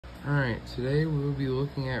Alright, today we will be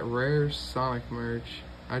looking at rare Sonic merch.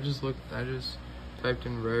 I just typed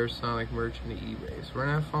in rare Sonic merch into eBay. So we're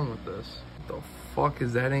gonna have fun with this. What the fuck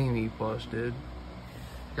is that Amy plush, dude?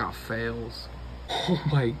 Got fails. Oh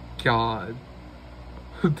my god.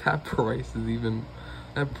 That price is even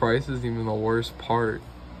the worst part.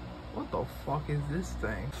 What the fuck is this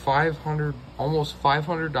thing? Almost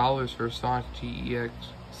 $500 for a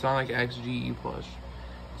Sonic X GE plush.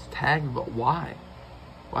 It's tagged, but why?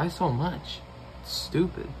 Why so much? It's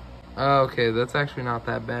stupid. Okay, that's actually not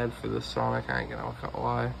that bad for the Sonic. I ain't gonna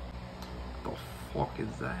lie. What the fuck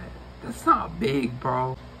is that? That's not big,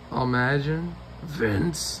 bro. Imagine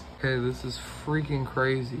Vince. Okay, this is freaking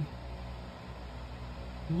crazy.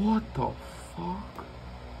 What the fuck?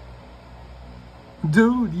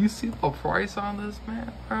 Dude, you see the price on this,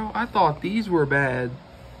 man? Bro, I thought these were bad.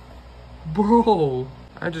 Bro,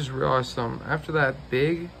 I just realized something. After that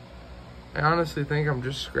big, I honestly think I'm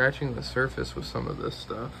just scratching the surface with some of this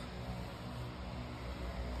stuff.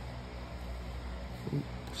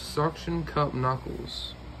 Suction cup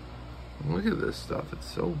knuckles. Look at this stuff. It's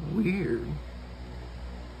so weird.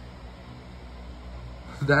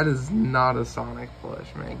 That is not a Sonic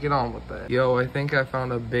plush, man. Get on with that. Yo, I think I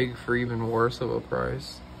found a big for even worse of a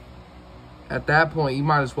price. At that point, you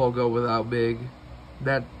might as well go without big.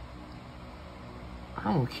 I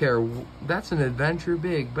don't care. That's an adventure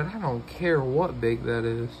big, but I don't care what big that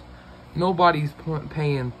is. Nobody's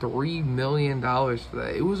paying $3 million for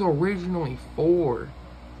that. It was originally $4.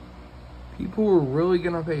 People were really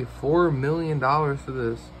gonna pay $4 million for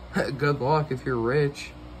this. Good luck if you're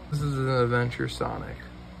rich. This is an adventure Sonic.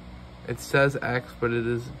 It says X, but it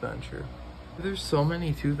is adventure. There's so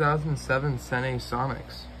many 2007 Sene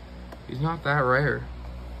Sonics. He's not that rare.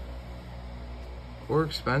 Or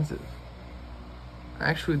expensive.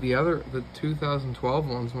 Actually, the 2012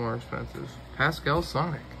 one's more expensive. Pascal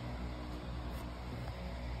Sonic.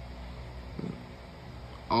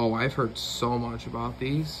 Oh, I've heard so much about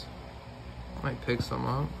these. Might pick some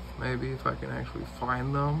up, maybe, if I can actually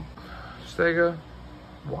find them. Sega,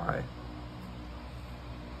 why?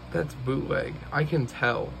 That's bootleg. I can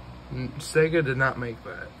tell. Sega did not make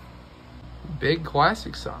that. Big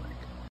classic Sonic.